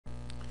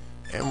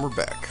And we're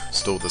back,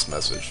 still with this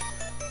message.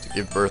 To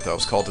give birth, I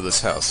was called to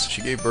this house.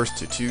 She gave birth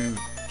to two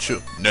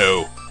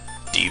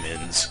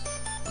demons.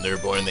 When they were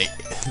born, they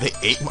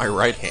ate my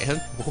right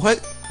hand?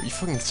 What? Are you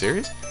fucking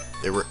serious?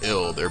 They were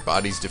ill, their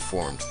bodies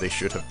deformed. They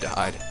should have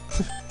died.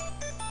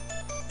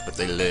 But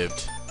they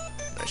lived,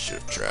 and I should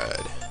have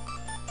tried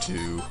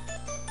to.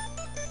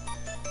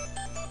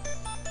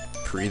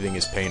 Breathing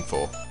is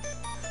painful.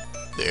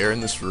 The air in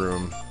this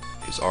room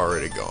is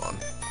already gone.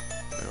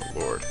 Oh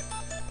Lord.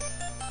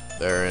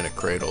 They're in a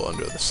cradle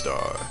under the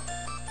star.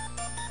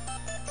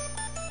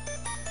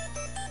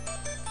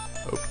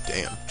 Oh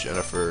damn,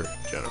 Jennifer.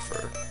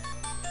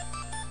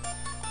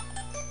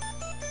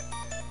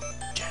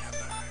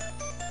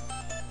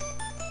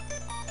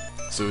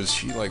 So is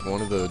she like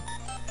one of the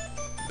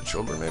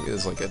children? Maybe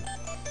it's like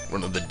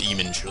one of the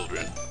demon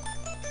children.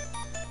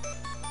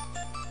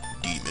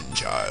 Demon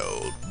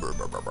child. Brr,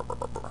 brr, brr, brr,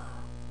 brr, brr.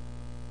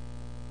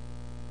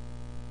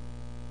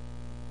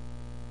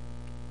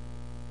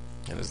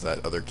 And is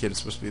that other kid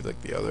supposed to be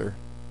like the other?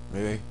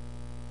 Maybe?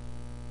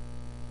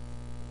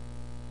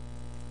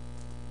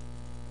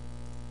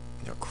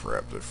 Oh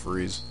crap, did it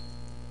freeze?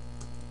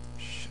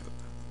 Shit.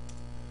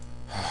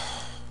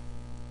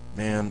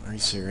 Man, are you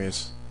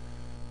serious?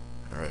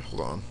 Alright,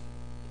 hold on.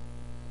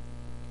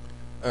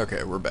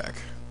 Okay, we're back.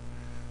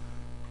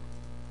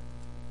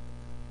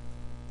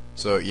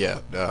 So,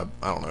 yeah, I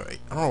don't know. I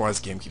don't know why this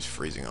game keeps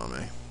freezing on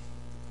me.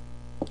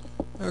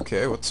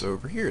 Okay, what's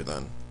over here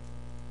then?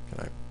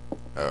 Can I...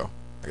 Oh,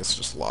 I guess it's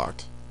just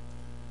locked.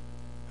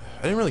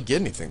 I didn't really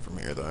get anything from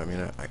here, though. I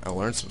mean, I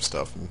learned some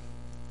stuff, and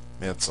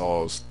that's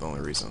all was the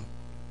only reason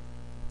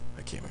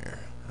I came here.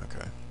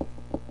 Okay.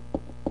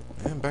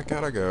 And back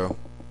out I go.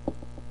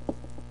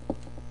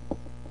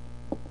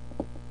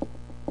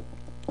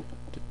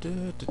 Oh,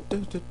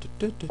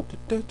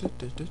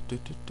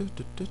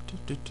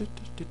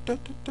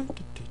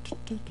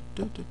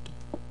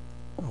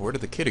 where did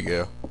the kitty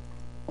go?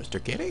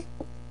 Mr. Kitty?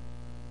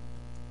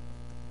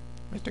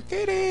 Mr.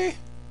 Kitty!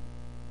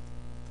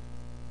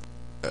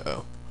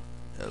 Uh-oh.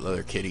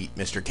 Another kitty.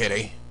 Mr.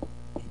 Kitty.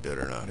 You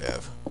better not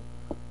have.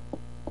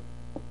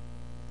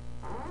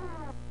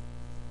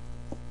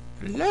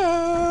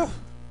 Hello?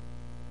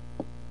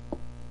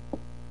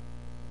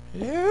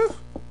 Hello?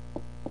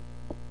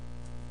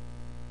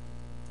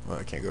 Well,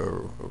 I can't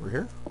go over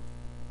here?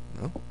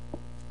 No?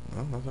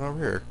 No, nothing over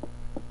here.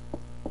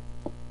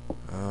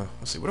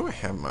 Let's see, what do I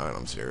have in my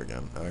items here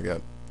again? I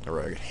got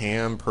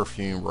ham,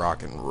 perfume,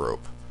 rock, and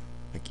rope.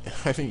 I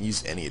haven't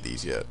used any of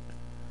these yet.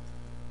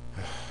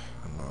 I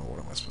don't know, what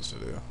am I supposed to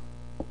do?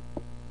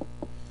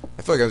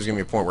 I feel like there's going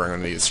to be a point where I'm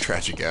going to need a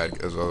strategy guide,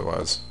 because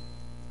otherwise...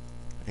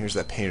 Here's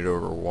that painted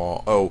over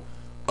wall.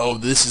 Oh,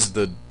 this is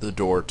the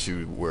door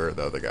to where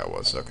the other guy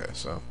was. Okay,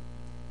 so...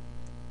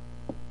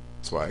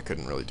 That's why I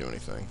couldn't really do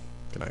anything.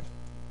 Can I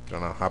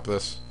not hop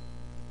this?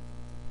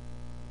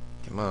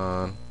 Come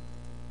on.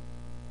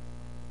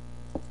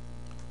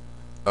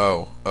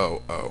 Oh.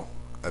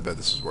 I bet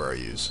this is where I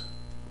use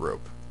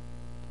rope.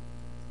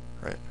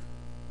 Right?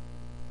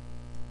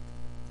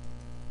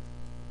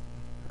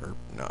 Or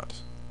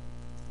not.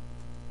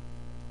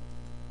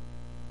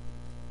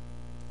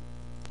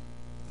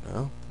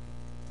 No?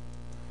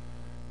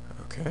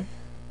 Okay.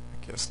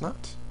 I guess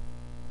not.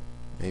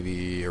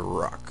 Maybe a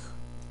rock.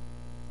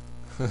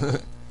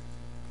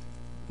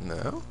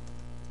 No?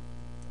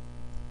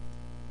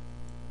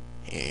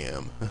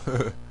 Ham.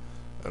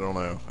 I don't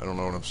know. I don't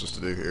know what I'm supposed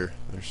to do here.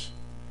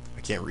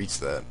 I can't reach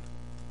that.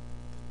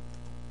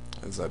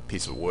 Is that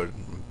piece of wood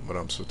what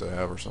I'm supposed to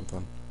have or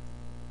something?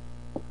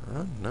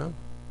 No.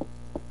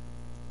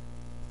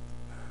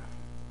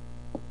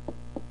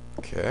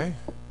 Okay.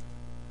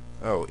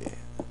 Oh,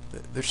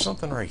 there's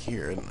something right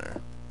here, isn't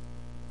there?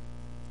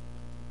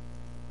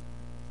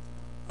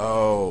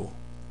 Oh.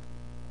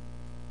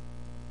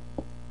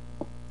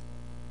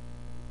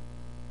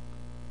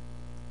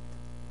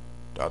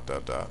 Dot.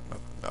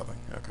 Nothing.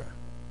 Okay.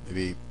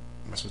 Maybe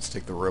am I supposed to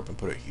take the rope and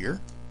put it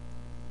here?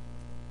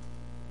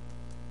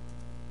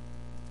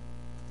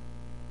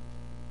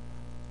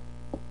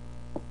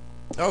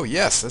 Oh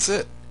yes, that's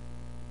it.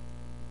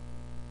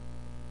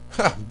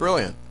 Ha!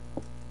 Brilliant.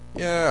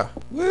 Yeah.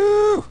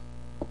 Woo!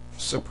 I'm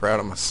so proud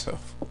of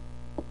myself.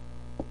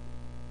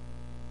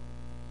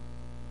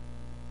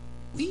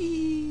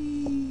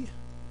 Whee!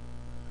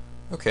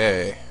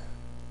 Okay.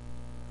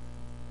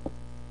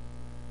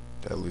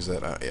 Did I lose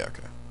that? Yeah,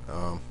 okay.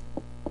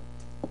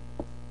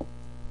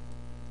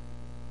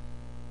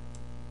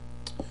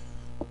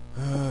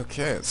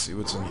 Okay, let's see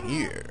what's in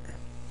here.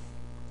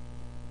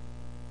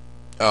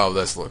 Oh,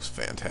 this looks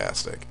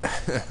fantastic.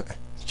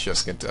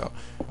 Just can tell.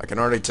 I can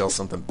already tell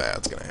something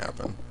bad's gonna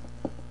happen.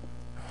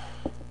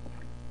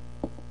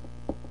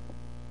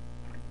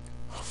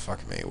 Oh,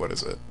 fuck me, what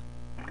is it?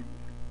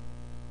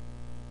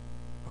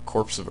 A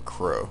corpse of a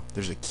crow.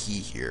 There's a key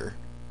here.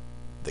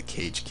 The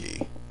cage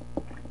key.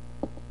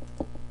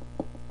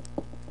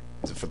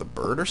 Is it for the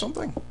bird or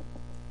something?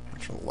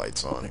 Turn the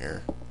lights on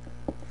here.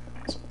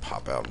 Let's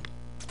pop out.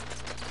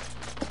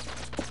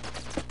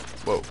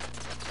 Whoa.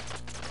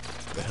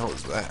 What the hell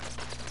is that?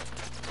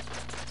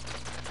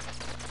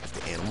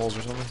 animals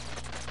or something?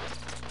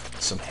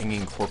 Some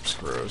hanging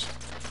corkscrews.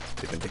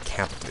 They've been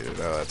decapitated.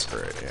 Oh, that's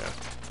great, yeah.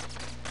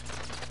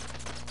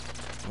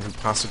 Who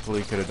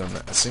possibly could have done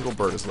that? A single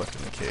bird is left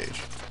in the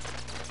cage.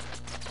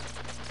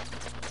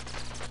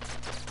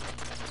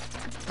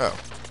 Oh.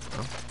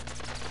 Well.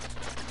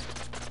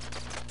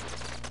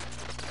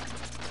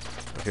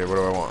 Okay, what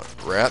do I want?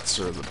 Rats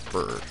or the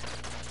bird?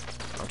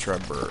 I'll try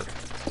bird.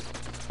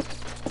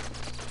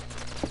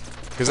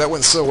 Because that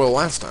went so well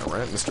last time,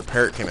 right? Mr.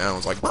 Parrot came out and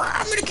was like,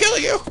 I'm gonna kill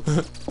you!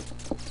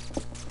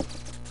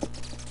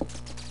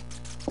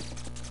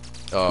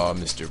 Oh,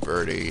 Mr.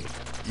 Birdie,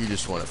 you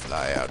just want to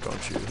fly out,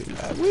 don't you? He's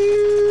like,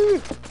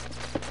 woo!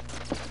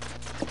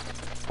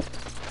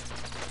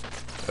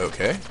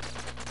 Okay.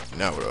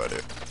 Now what do?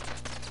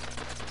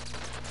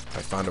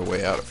 I found a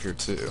way out of here,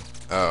 too.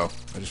 Oh,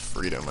 I just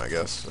freed him, I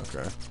guess.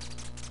 Okay.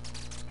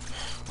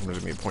 There's going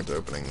to be a point to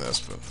opening this,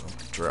 but I'll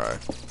try.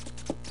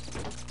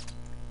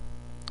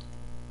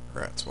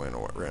 Rats ran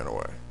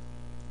away.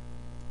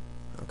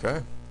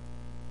 Okay.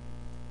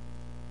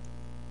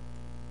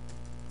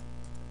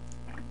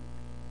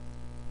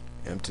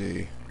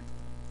 Empty.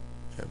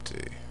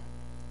 Empty.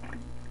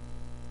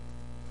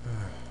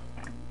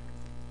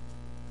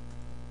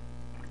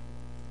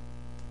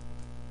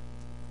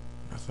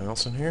 Nothing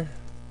else in here?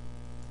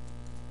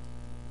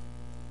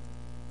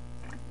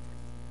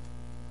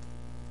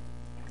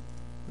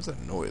 What's that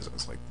noise?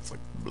 It's like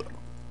blah,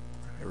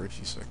 every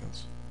few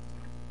seconds.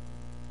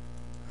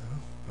 Oh,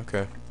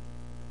 okay. I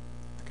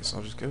guess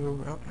I'll just go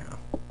out now.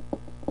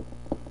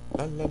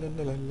 La la la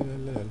la la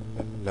la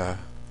la la.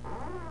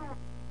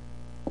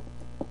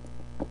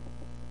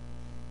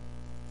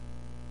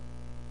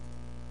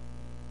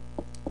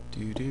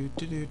 Do do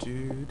do do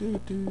do do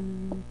do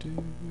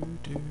do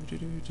do do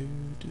do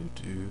do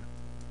do.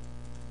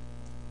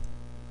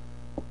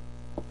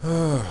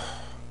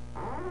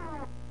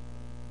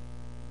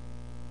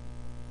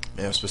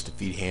 Man, I'm supposed to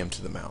feed ham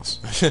to the mouse.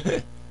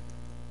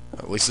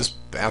 At least this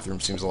bathroom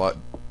seems a lot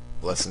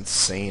less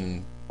insane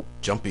and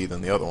jumpy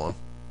than the other one.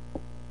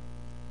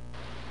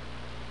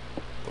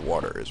 The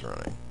water is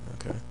running.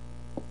 Okay.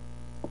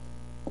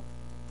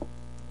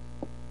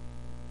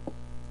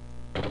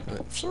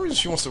 For some reason,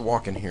 she wants to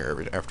walk in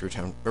here every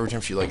time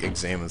she like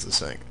examines the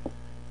sink.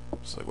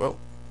 It's like, well,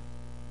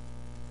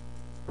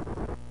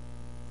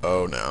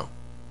 oh no.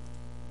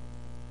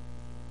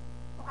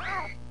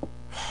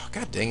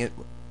 God dang it,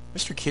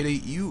 Mr. Kitty,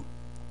 you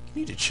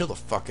need to chill the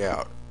fuck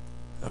out.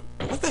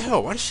 What the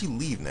hell? Why does she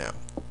leave now?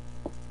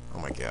 Oh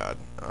my god.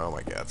 Oh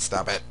my god.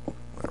 Stop it.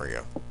 There we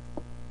go.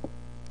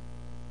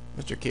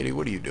 Mr. Kitty,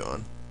 what are you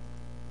doing?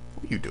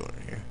 What are you doing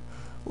here?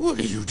 What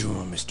are you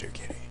doing, Mr.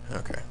 Kitty?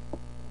 Okay.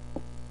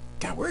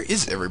 God, where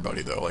is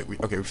everybody though? Like, we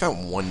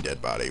found one dead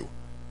body. I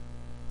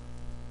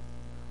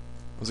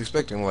was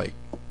expecting, like,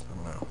 I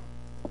don't know.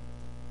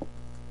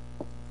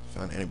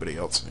 Found anybody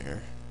else in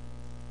here?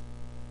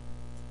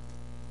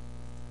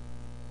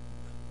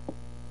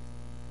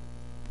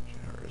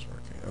 Generator is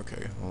working.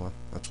 Okay, well,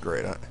 that's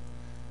great. What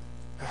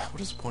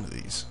is the point of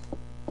these?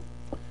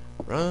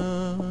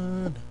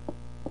 Run!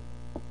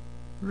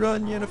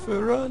 Run,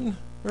 Yennefer, run!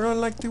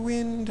 Run like the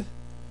wind!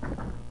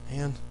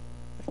 Man,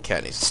 that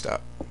cat needs to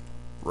stop.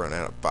 Run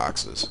out of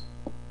boxes.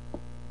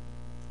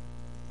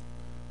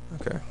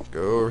 Okay,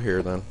 go over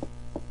here then.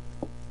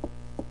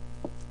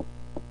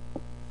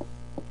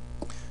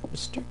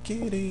 Mr.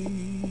 Kitty,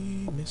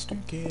 Mr.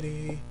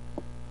 Kitty,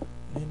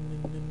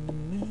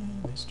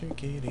 Mr.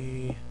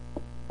 Kitty.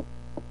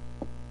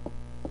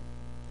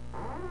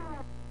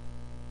 Run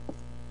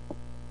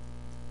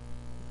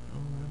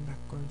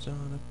backwards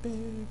on a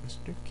big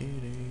Mr.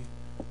 Kitty.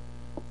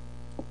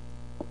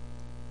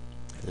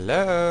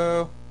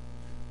 Hello?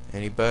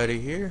 Anybody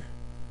here?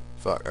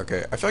 Fuck,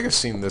 okay. I feel like I've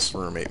seen this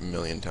room 8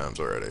 million times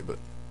already, but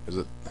is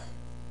it?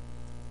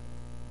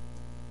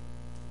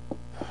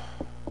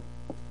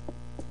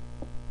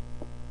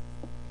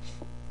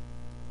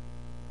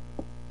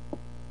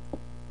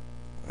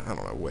 I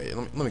don't know, wait,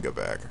 let me go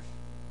back.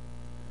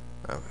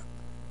 I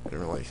didn't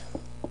really...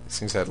 These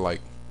things had, like...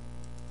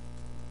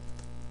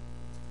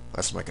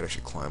 Last time I could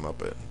actually climb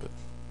up it, but...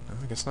 No,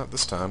 I guess not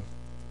this time.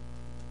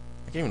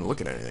 I can't even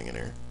look at anything in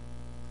here.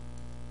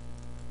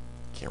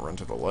 Can't run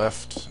to the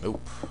left.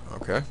 Nope.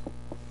 Okay.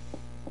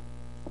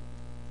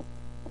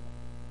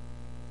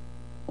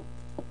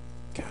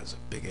 God, it's a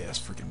big-ass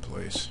freaking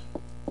place.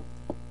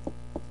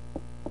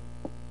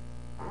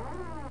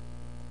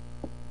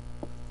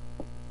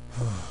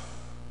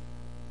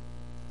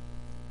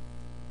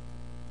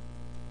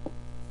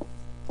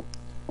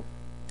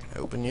 Can I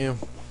open you?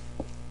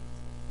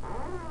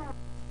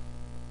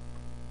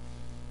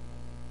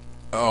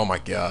 Oh my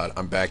god,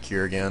 I'm back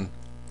here again.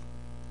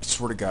 I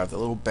swear to God, if that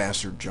little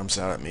bastard jumps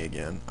out at me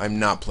again, I'm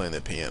not playing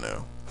the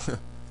piano.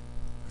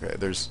 Okay,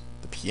 there's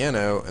the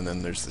piano, and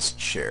then there's this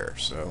chair.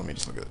 So let me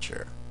just look at the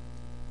chair.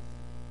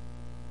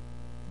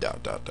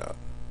 Dot, dot, dot.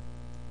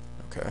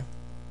 Okay.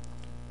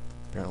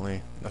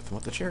 Apparently, nothing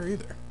with the chair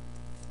either.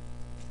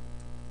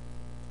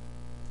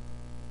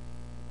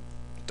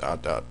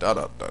 Dot, dot, dot,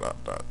 dot, dot,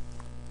 dot, dot.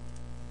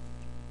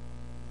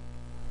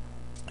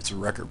 It's a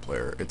record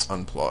player. It's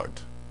unplugged.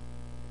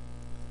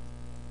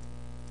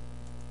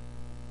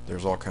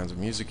 There's all kinds of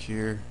music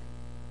here.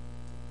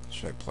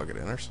 Should I plug it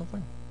in or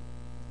something?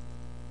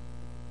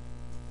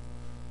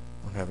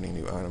 I don't have any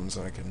new items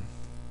I can...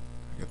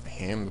 I got the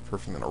ham, the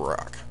perfume, and a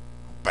rock.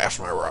 Bash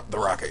the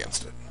rock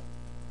against it.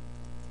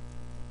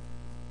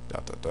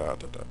 Dot dot dot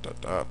dot dot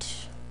dot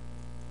dot.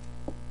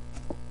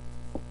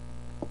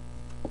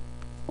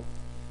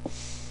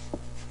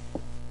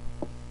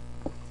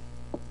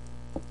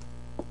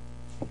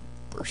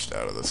 Burst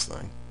out of this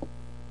thing.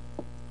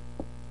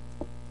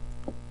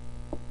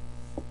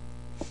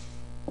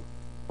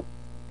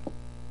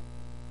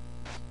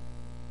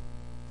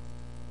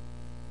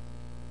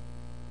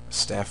 A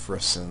staff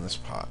rests in this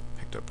pot.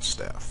 Picked up a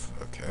staff.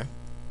 Okay.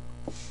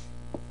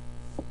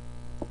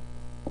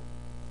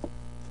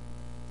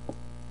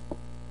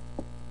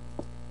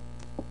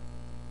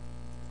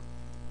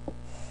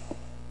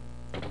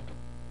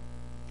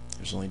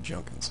 There's only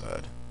junk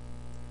inside.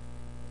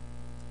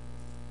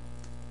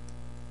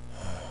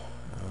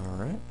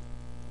 Alright.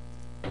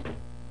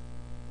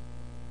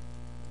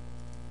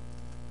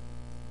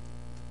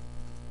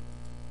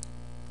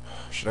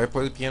 Should I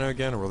play the piano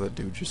again, or will that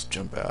dude just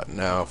jump out?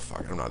 No,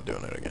 fuck, I'm not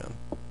doing it again.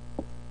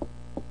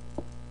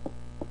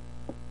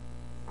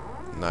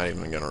 Not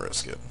even gonna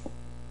risk it.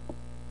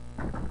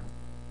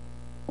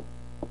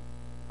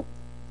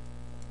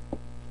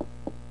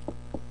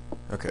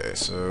 Okay,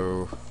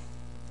 so...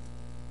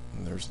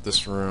 there's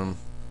this room,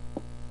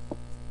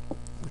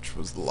 which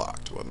was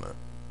locked, wasn't it?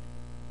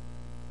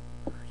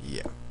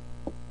 Yeah.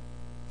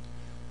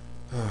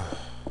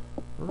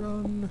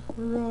 Run,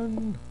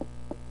 run.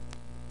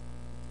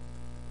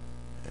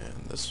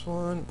 And this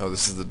one... oh,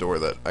 this is the door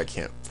that I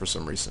can't, for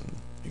some reason,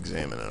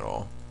 examine at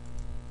all.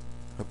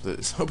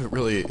 Hope it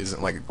really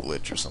isn't like a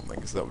glitch or something,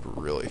 because that would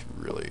really,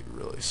 really,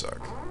 really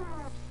suck.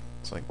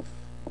 It's like,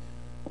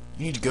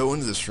 you need to go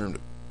into this room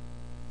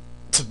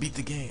to beat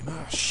the game.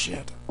 Ah,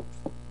 shit.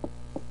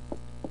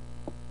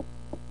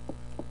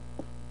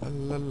 La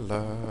la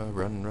la,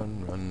 run,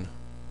 run, run.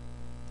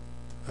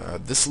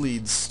 This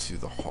leads to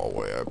the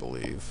hallway, I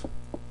believe.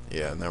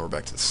 Yeah, now we're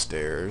back to the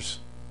stairs.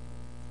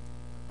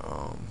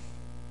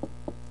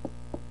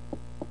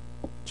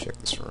 Check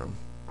this room.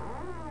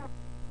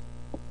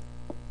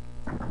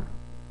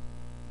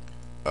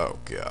 Oh,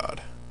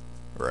 God.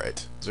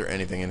 Right. Is there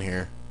anything in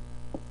here?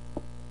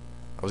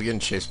 I was getting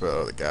chased by the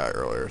other guy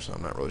earlier, so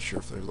I'm not really sure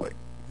if there's, like,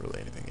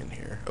 really anything in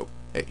here. Oh,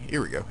 hey,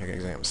 here we go. I can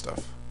examine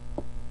stuff.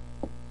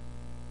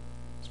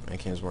 This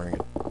mannequin is wearing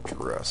a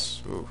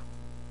dress. Ooh.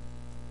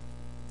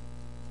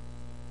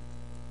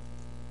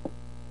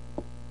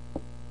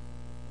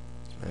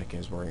 This mannequin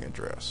is wearing a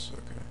dress.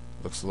 Okay.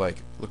 Looks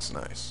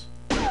nice.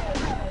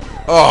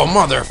 Oh,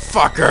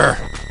 motherfucker!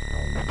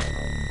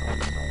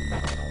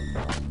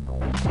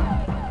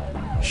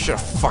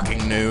 Should've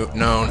fucking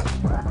known.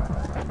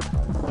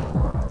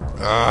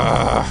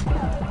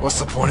 What's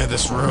the point of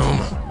this room?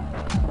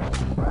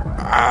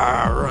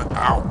 Run.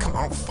 Ow, come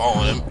on, fall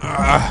on him.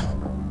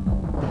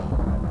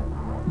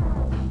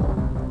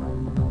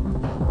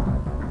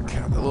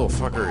 God, that little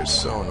fucker is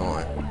so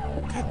annoying.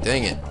 God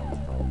dang it.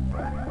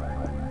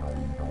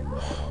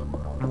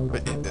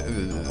 But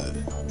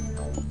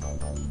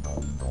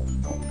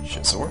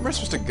shit, so where am I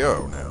supposed to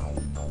go now?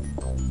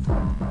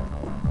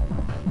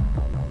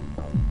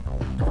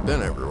 I've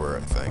been everywhere, I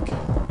think.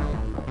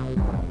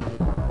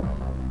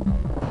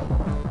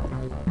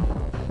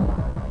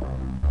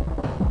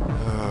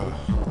 Oh,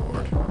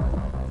 Lord.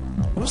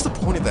 What was the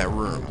point of that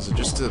room? Is it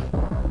just to...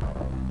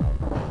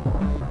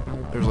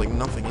 there's like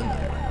nothing in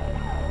there.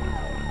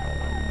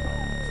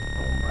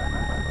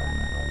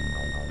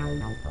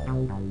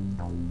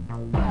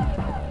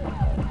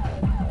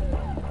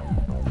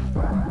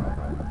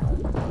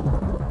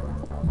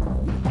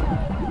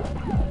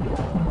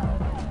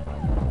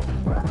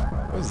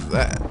 What is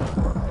that?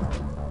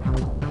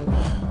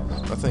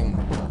 There's nothing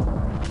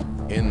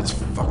in this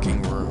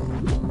fucking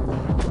room.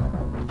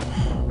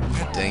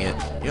 God dang it.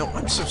 You know,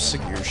 I'm so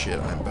sick of your shit,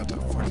 I'm about to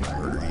fucking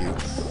murder you.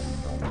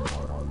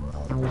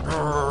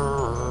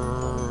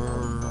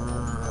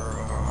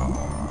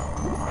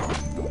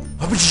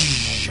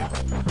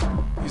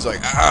 He's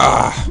like,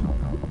 God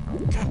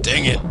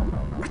dang it.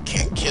 I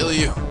can't kill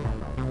you.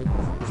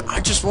 I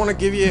just want to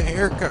give you a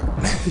haircut.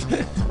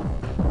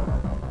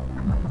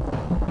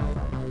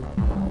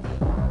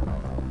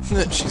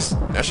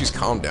 Now she's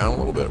calmed down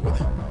a little bit.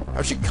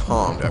 How's she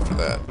calmed after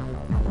that?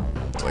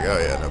 It's like, oh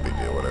yeah, no big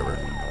deal, whatever.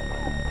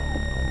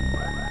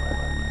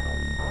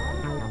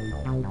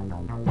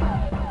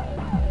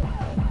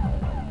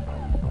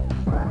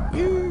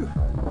 Woo!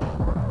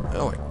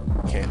 Well, I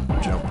can't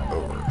jump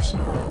over, so...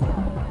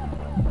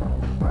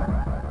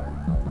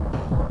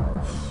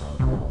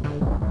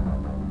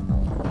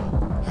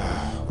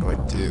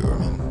 what do? I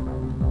mean,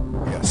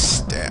 I got a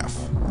staff.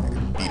 I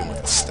could beat him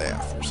with a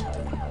staff or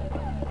something.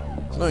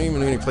 There's not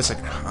even any place I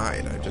can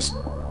hide. I just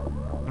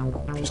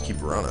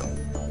keep running.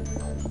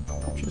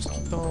 Just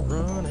keep on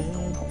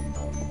running.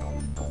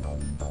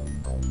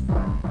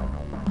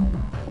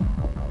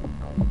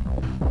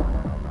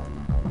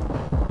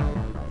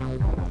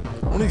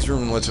 One of these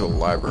rooms led to a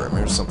library.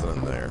 Maybe there's something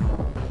in there.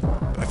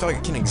 But I feel like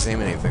I can't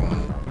examine anything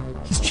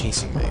when he's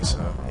chasing me, so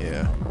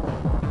yeah.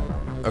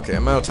 Okay,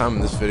 I'm out of time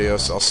in this video,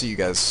 so I'll see you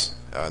guys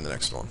in the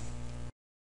next one.